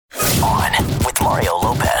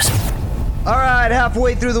All right,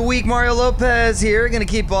 halfway through the week, Mario Lopez here. Going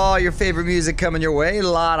to keep all your favorite music coming your way. A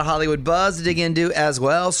lot of Hollywood buzz to dig into as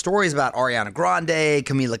well. Stories about Ariana Grande,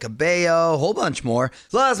 Camila Cabello, a whole bunch more.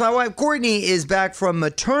 Plus, my wife Courtney is back from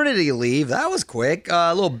maternity leave. That was quick.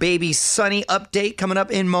 A little baby Sunny update coming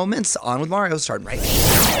up in moments. On with Mario, starting right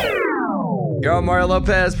now. Yo, Mario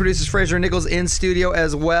Lopez, producers Fraser Nichols in studio,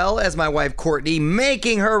 as well as my wife Courtney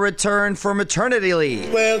making her return for maternity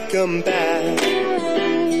leave. Welcome back.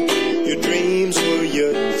 Your dreams were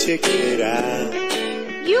your ticket out.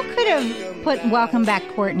 You could have put Welcome Back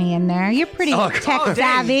Courtney in there. You're pretty tech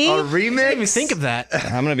savvy. A remix? I didn't even think of that.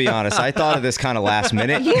 I'm going to be honest. I thought of this kind of last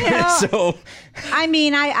minute. You know, so I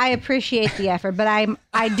mean, I appreciate the effort, but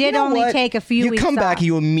I did only take a few you weeks come back, off.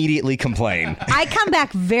 you immediately complain. I come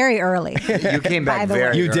back very early. You came back By the very way.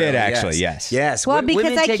 early. You did, actually, yes. Yes. Well, because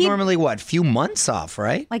women I take keep- normally, what, a few months off,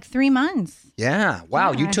 right? Like 3 months. Yeah.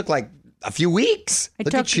 Wow, you Yeah. took like a few weeks.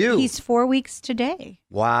 Look at you. He's 4 weeks today.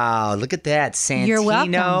 Wow, look at that. Santino. You're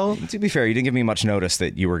welcome. To be fair, you didn't give me much notice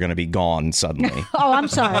that you were going to be gone suddenly. Oh, I'm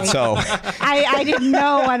sorry. So I didn't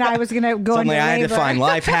know when I was going to go into suddenly I had to labor. find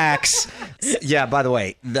life hacks. Yeah, by the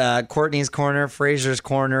way, the Courtney's corner, Fraser's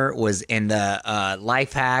corner was in the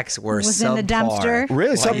life hacks were Was in the subpar. dumpster.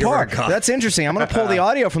 Really? While you were Subpar. gone. That's interesting. I'm going to pull the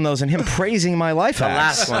audio from those and him praising my life The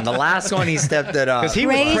hacks. last one he stepped it up. Because he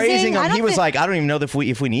was Praising? praising I him. don't He was think- like, I don't even know if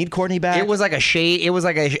we need Courtney back. It was like a shade. It was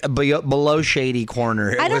like a below shady corner.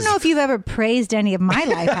 I don't know if you've ever praised any of my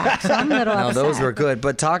life hacks, so I'm a little No, upset. those were good.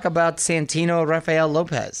 But talk about Santino Rafael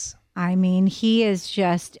Lopez. I mean, he is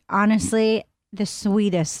just honestly the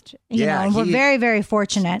sweetest. You Yeah, know, we're he- very, very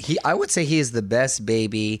fortunate. I would say he is the best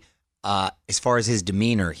baby as far as his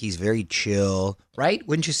demeanor. He's very chill, right?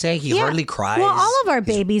 Wouldn't you say? He hardly cries. Well, all of our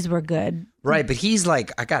babies were good. Right, but he's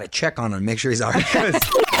like, I got to check on him, make sure he's all right.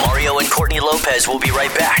 Mario and Courtney Lopez will be right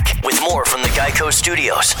back with more from the Geico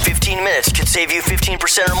Studios. 15 minutes could save you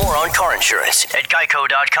 15% or more on car insurance at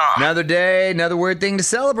geico.com. Another day, another weird thing to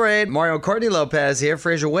celebrate. Mario and Courtney Lopez here.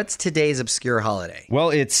 Fraser, what's today's obscure holiday? Well,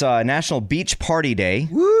 it's National Beach Party Day.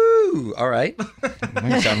 Woo! All right.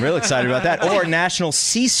 I'm real excited about that. Or National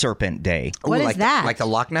Sea Serpent Day. What is like that? Like the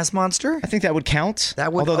Loch Ness Monster? I think that would count.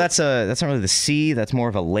 That would- Although that's not really the sea. That's more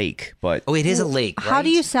of a lake. But Oh, it is a lake, right? How do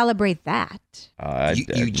you celebrate that?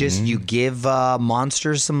 You give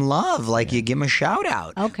monsters some love, like you give them a shout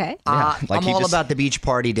out. Okay. like I'm you all just- about the beach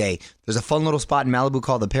party day. There's a fun little spot in Malibu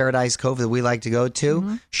called the Paradise Cove that we like to go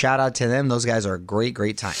to. Shout out to them. Those guys are a great,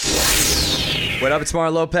 great time. What up, it's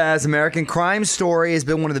Mario Lopez. American Crime Story has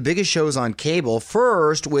been one of the biggest shows on cable.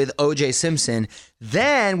 First with O.J. Simpson,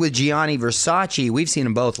 then with Gianni Versace. We've seen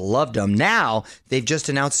them both, loved them. Now they've just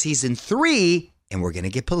announced season 3, and we're going to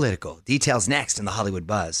get political. Details next in the Hollywood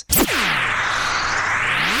Buzz.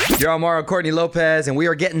 You're on Mario Courtney Lopez, and we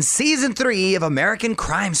are getting season 3 of American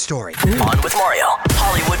Crime Story. On with Mario,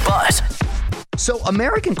 Hollywood Buzz. So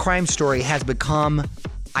American Crime Story has become,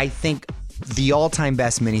 I think, the all-time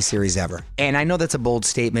best miniseries ever. And I know that's a bold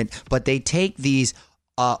statement, but they take these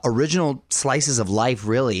original slices of life,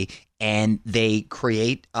 really, and they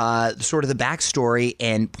create sort of the backstory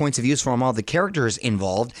and points of views from all the characters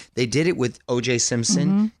involved. They did it with O.J.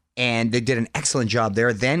 Simpson, and they did an excellent job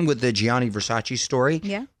there. Then with the Gianni Versace story,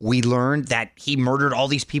 we learned that he murdered all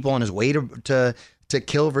these people on his way to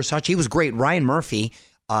kill Versace. He was great. Ryan Murphy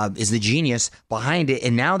is the genius behind it.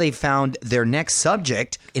 And now they found their next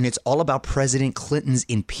subject, and it's all about President Clinton's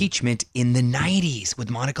impeachment in the 90s with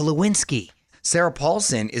Monica Lewinsky. Sarah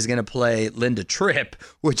Paulson is going to play Linda Tripp,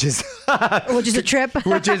 which is Which is a trip.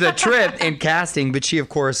 which is a trip in casting. But she, of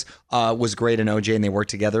course, was great in OJ, and they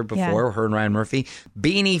worked together before, her and Ryan Murphy.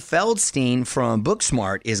 Beanie Feldstein from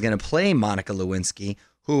Booksmart is going to play Monica Lewinsky,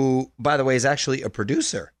 who, by the way, is actually a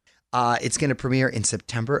producer. It's going to premiere in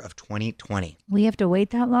September of 2020. We have to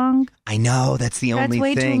wait that long? I know, that's the only That's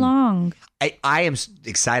way thing. too long. I am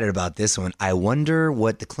excited about this one. I wonder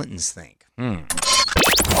what the Clintons think.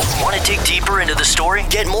 Want to dig deeper into the story?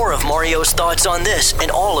 Get more of Mario's thoughts on this and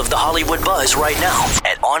all of the Hollywood Buzz right now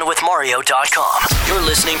at onwithmario.com. You're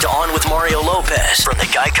listening to On with Mario Lopez from the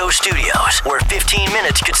Geico Studios, where 15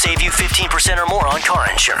 minutes could save you 15% or more on car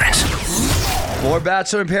insurance. More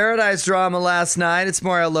Bachelor in Paradise drama last night. It's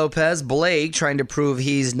Mario Lopez. Blake trying to prove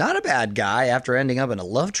he's not a bad guy after ending up in a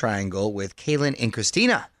love triangle with Kaylin and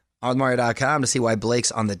Christina. On Mario.com to see why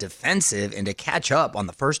Blake's on the defensive and to catch up on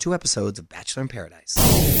the first 2 episodes of Bachelor in Paradise.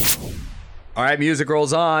 All right, music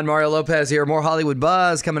rolls on. Mario Lopez here. More Hollywood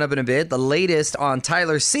Buzz coming up in a bit. The latest on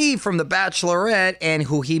Tyler C. from The Bachelorette and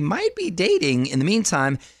who he might be dating. In the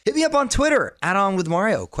meantime, hit me up on Twitter,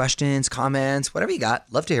 @OnWithMario. Questions, comments, whatever you got.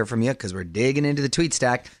 Love to hear from you because we're digging into the tweet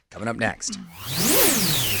stack. Coming up next.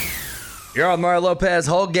 You're on Mario Lopez,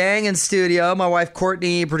 whole gang in studio. My wife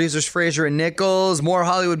Courtney, producers Fraser and Nichols. More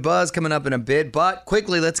Hollywood buzz coming up in a bit. But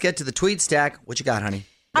quickly, let's get to the tweet stack. What you got, honey?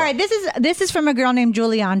 All right, this is from a girl named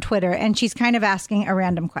Julia on Twitter, and she's kind of asking a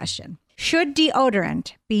random question. Should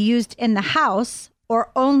deodorant be used in the house or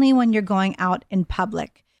only when you're going out in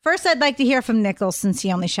public? First, I'd like to hear from Nichols since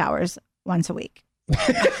he only showers once a week.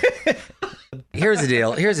 Here's the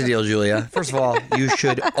deal, Julia. First of all, you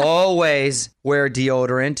should always wear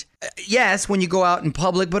deodorant. Yes, when you go out in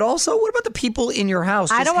public, but also, what about the people in your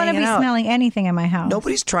house? I don't want to be smelling anything in my house.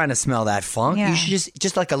 Nobody's trying to smell that funk. Yeah. You should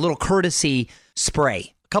just like a little courtesy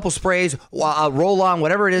spray. Couple sprays, roll on,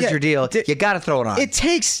 whatever it is your deal. You got to throw it on. It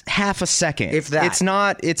takes half a second. If that.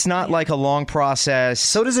 It's not like a long process.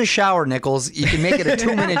 So does a shower, Nichols. You can make it a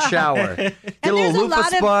 2-minute shower. Get a little loofah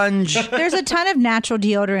sponge. There's a ton of natural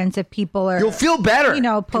deodorants if people are. You'll feel better.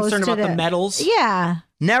 Opposed Concerned to about the metals. Yeah.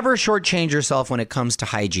 Never shortchange yourself when it comes to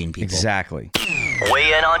hygiene, people. Exactly.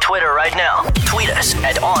 Weigh in on Twitter right now. Tweet us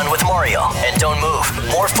at On With Mario. And don't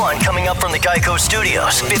move. More fun coming up from the Geico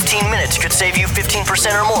Studios. 15 minutes could save you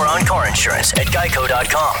 15% or more on car insurance at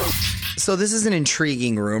geico.com. So this is an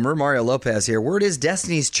intriguing rumor. Mario Lopez here. Word is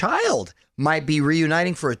Destiny's Child might be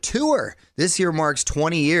reuniting for a tour. This year marks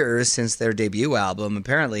 20 years since their debut album.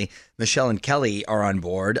 Apparently, Michelle and Kelly are on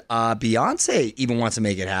board. Beyonce even wants to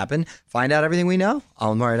make it happen. Find out everything we know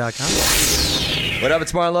on Mario.com. What up,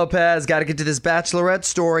 it's Mario Lopez. Got to get to this Bachelorette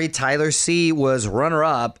story. Tyler C was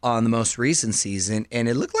runner-up on the most recent season, and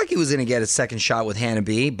it looked like he was going to get a second shot with Hannah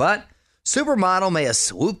B, but Supermodel may have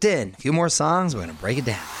swooped in. A few more songs, we're going to break it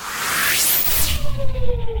down.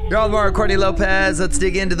 You're on Mario, Courtney Lopez. Let's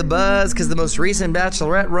dig into the buzz, because the most recent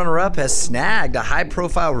Bachelorette runner-up has snagged a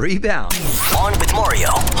high-profile rebound. On With Mario,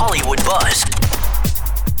 Hollywood Buzz.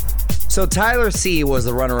 So Tyler C was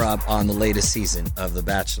the runner-up on the latest season of The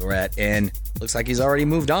Bachelorette, and looks like he's already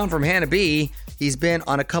moved on from Hannah B. He's been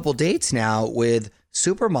on a couple dates now with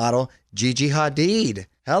supermodel Gigi Hadid.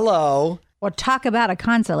 Hello. Well, talk about a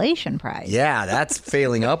consolation prize. Yeah, that's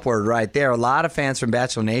failing upward right there. A lot of fans from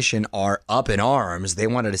Bachelor Nation are up in arms. They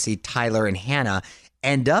wanted to see Tyler and Hannah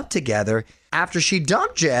end up together after she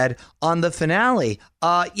dumped Jed on the finale.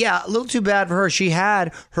 Yeah, a little too bad for her. She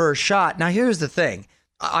had her shot. Now, here's the thing.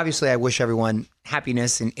 Obviously, I wish everyone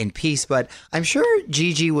happiness and peace, but I'm sure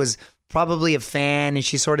Gigi was probably a fan and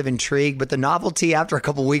she's sort of intrigued, but the novelty after a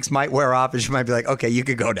couple weeks might wear off and she might be like, okay, you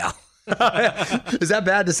could go now. Is that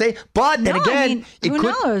bad to say? But then again, who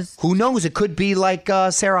knows? Who knows? It could be like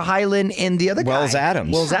Sarah Hyland and the other guy. Wells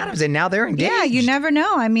Adams, and now they're engaged. Yeah, you never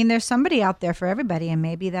know. I mean, there's somebody out there for everybody, and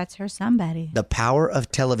maybe that's her somebody. The power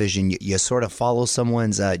of television. You sort of follow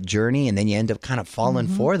someone's journey, and then you end up kind of falling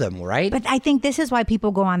for them, right? But I think this is why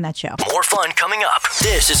people go on that show. More fun coming up.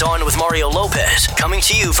 This is On With Mario Lopez, coming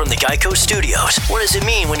to you from the Geico Studios. What does it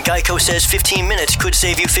mean when Geico says 15 minutes could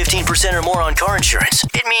save you 15% or more on car insurance?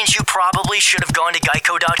 It means you probably should have gone to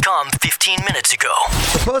geico.com 15 minutes ago.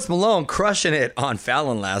 Post Malone crushing it on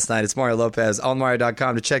Fallon last night. It's Mario Lopez on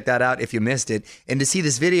Mario.com to check that out if you missed it. And to see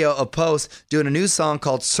this video of Post doing a new song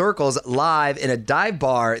called Circles live in a dive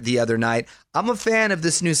bar the other night. I'm a fan of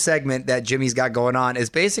this new segment that Jimmy's got going on. It's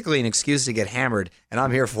basically an excuse to get hammered, and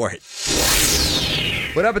I'm here for it.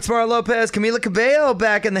 What up, it's Mario Lopez. Camila Cabello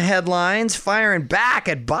back in the headlines, firing back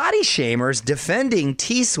at body shamers, defending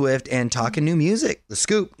T-Swift, and talking new music. The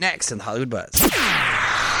Scoop, next in the Hollywood Buzz.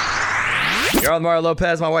 You're on Mario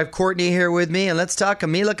Lopez, my wife Courtney here with me, and let's talk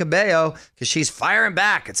Camila Cabello, because she's firing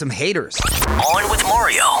back at some haters. On with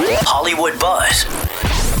Mario, Hollywood Buzz.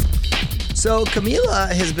 So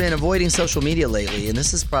Camila has been avoiding social media lately, and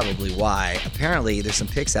this is probably why. Apparently, there's some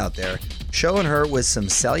pics out there showing her with some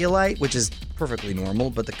cellulite, which is perfectly normal,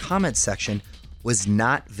 but the comment section was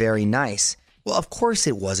not very nice. Well, of course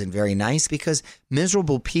it wasn't very nice, because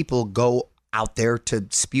miserable people go out there to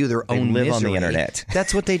spew their own live misery. on the internet.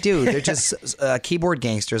 That's what they do. They're just keyboard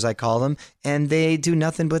gangsters, I call them, and they do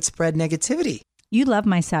nothing but spread negativity. You love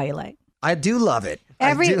my cellulite. I do love it.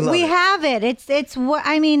 We have it. It's what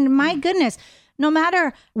I mean. My goodness. No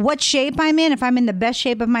matter what shape I'm in, if I'm in the best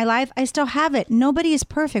shape of my life, I still have it. Nobody is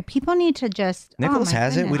perfect. People need to just. Nichols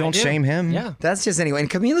has it. We don't shame him. Yeah. That's just anyway. And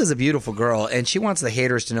Camila's a beautiful girl, and she wants the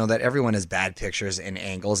haters to know that everyone has bad pictures and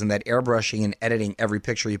angles, and that airbrushing and editing every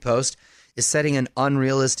picture you post is setting an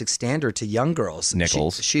unrealistic standard to young girls.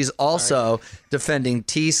 Nichols. She's also defending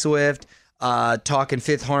T-Swift, talking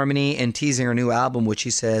Fifth Harmony, and teasing her new album, which she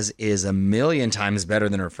says is 1,000,000 times better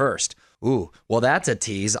than her first. Ooh, well, that's a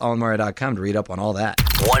tease. OnMario.com to read up on all that.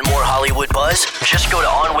 Want more Hollywood buzz? Just go to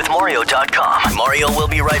OnWithMario.com. Mario will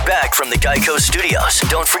be right back from the Geico Studios.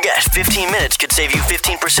 Don't forget, 15 minutes could save you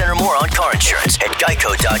 15% or more on car insurance at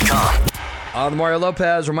Geico.com. On the Mario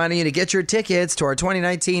Lopez, reminding you to get your tickets to our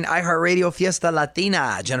 2019 iHeartRadio Fiesta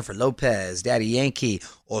Latina. Jennifer Lopez, Daddy Yankee,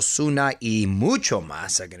 Ozuna, y mucho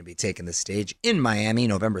más are going to be taking the stage in Miami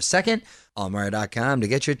November 2nd. On Mario.com to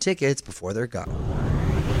get your tickets before they're gone.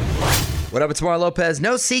 What up, it's Mario Lopez.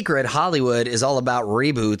 No secret, Hollywood is all about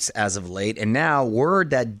reboots as of late. And now word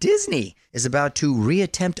that Disney is about to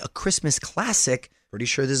reattempt a Christmas classic. Pretty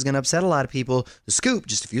sure this is going to upset a lot of people. The Scoop,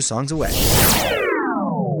 just a few songs away.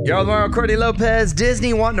 Yo, Mario Cordy Lopez.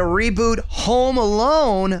 Disney wanting to reboot Home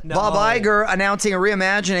Alone. No. Bob Iger announcing a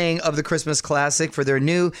reimagining of the Christmas classic for their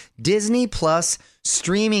new Disney Plus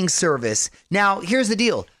streaming service. Now, here's the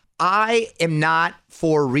deal. I am not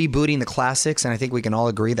for rebooting the classics, and I think we can all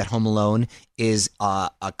agree that Home Alone is a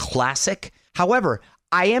classic. However,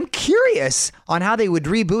 I am curious on how they would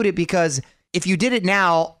reboot it, because if you did it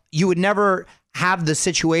now, you would never have the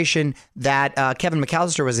situation that Kevin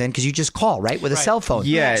McAllister was in, because you just call, right, with a cell phone.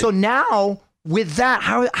 Yeah. So now with that,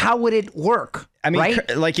 how would it work? I mean,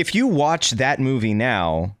 right? Like if you watch that movie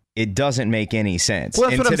now, it doesn't make any sense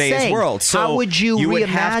in today's world. So how would you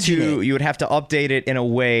reimagine it? You would have to update it in a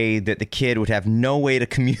way that the kid would have no way to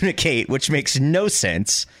communicate, which makes no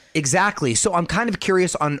sense. Exactly. So I'm kind of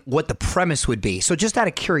curious on what the premise would be. So just out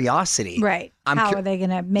of curiosity. Right. How are they going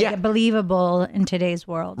to make it believable in today's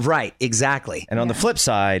world? Right. Exactly. And on the flip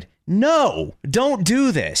side, no, don't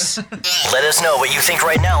do this. Let us know what you think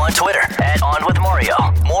right now on Twitter at On With Mario.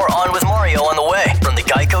 More On With Mario on the way from the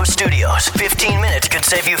Geico Studios. 15 minutes could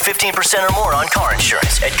save you 15% or more on car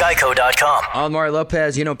insurance at geico.com. On Mario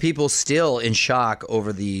Lopez, people still in shock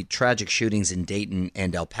over the tragic shootings in Dayton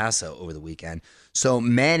and El Paso over the weekend. So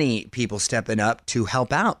many people stepping up to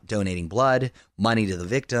help out, donating blood, money to the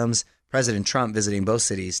victims. President Trump visiting both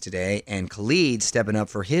cities today, and Khalid stepping up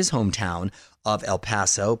for his hometown of El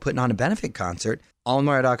Paso, putting on a benefit concert.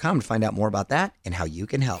 AllMario.com to find out more about that and how you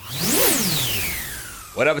can help.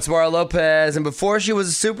 What up, it's Mario Lopez. And before she was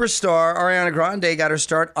a superstar, Ariana Grande got her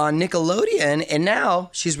start on Nickelodeon, and now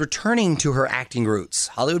she's returning to her acting roots.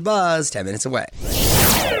 Hollywood Buzz, 10 minutes away.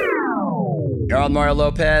 You're on Mario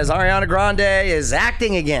Lopez. Ariana Grande is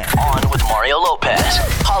acting again. On with Mario Lopez.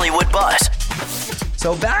 Hollywood Buzz.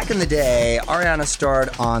 So back in the day, Ariana starred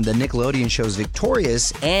on the Nickelodeon shows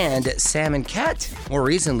Victorious and Sam and Cat. More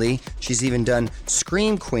recently, she's even done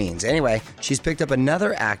Scream Queens. Anyway, she's picked up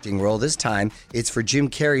another acting role. This time, it's for Jim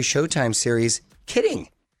Carrey's Showtime series, Kidding.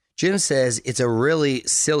 Jim says it's a really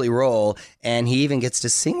silly role, and he even gets to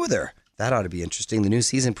sing with her. That ought to be interesting. The new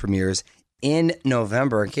season premieres in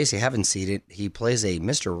November. In case you haven't seen it, he plays a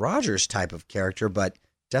Mr. Rogers type of character, but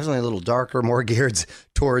definitely a little darker, more geared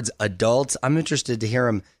towards adults. I'm interested to hear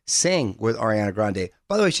him sing with Ariana Grande.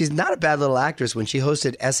 By the way, she's not a bad little actress. When she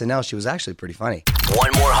hosted SNL, she was actually pretty funny.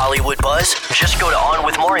 Want more Hollywood Buzz? Just go to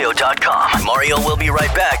OnWithMario.com. Mario will be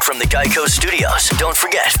right back from the Geico Studios. Don't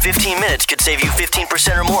forget, 15 minutes could save you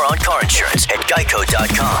 15% or more on car insurance at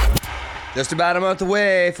Geico.com. Just about a month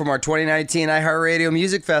away from our 2019 iHeartRadio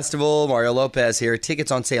Music Festival. Mario Lopez here. Tickets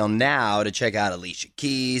on sale now to check out Alicia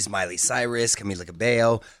Keys, Miley Cyrus, Camila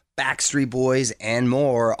Cabello, Backstreet Boys, and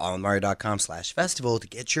more on Mario.com/festival to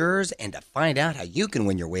get yours and to find out how you can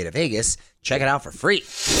win your way to Vegas. Check it out for free.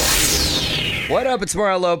 What up? It's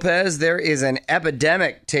Mario Lopez. There is an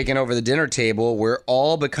epidemic taking over the dinner table. We're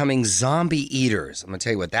all becoming zombie eaters. I'm going to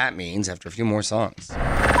tell you what that means after a few more songs.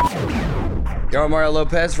 Yo, Mario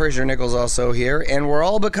Lopez, Fraser Nichols also here, and we're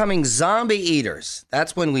all becoming zombie eaters.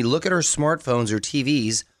 That's when we look at our smartphones or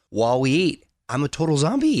TVs while we eat. I'm a total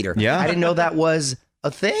zombie eater. Yeah. I didn't know that was a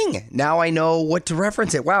thing. Now I know what to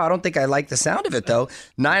reference it. Wow, I don't think I like the sound of it, though.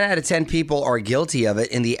 9 out of 10 people are guilty of it,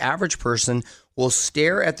 and the average person will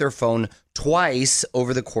stare at their phone twice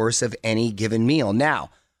over the course of any given meal. Now,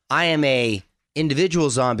 I am a individual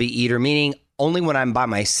zombie eater, meaning only when I'm by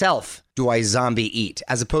myself do I zombie eat,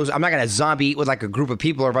 as opposed, I'm not going to zombie eat with like a group of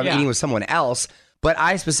people or if I'm eating with someone else, but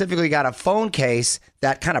I specifically got a phone case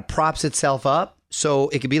that kind of props itself up so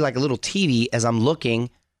it could be like a little TV as I'm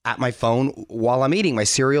looking at my phone while I'm eating my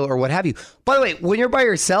cereal or what have you. By the way, when you're by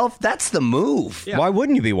yourself, that's the move. Yeah. Why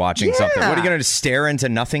wouldn't you be watching something? What, are you going to stare into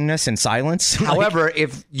nothingness in silence? However,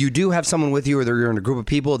 if you do have someone with you or you're in a group of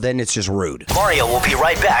people, then it's just rude. Mario will be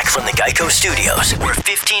right back from the Geico Studios, where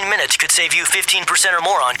 15 minutes could save you 15% or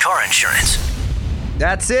more on car insurance.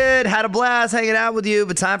 That's it. Had a blast hanging out with you,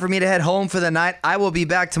 but time for me to head home for the night. I will be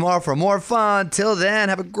back tomorrow for more fun. Till then,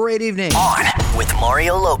 have a great evening. On with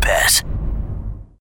Mario Lopez.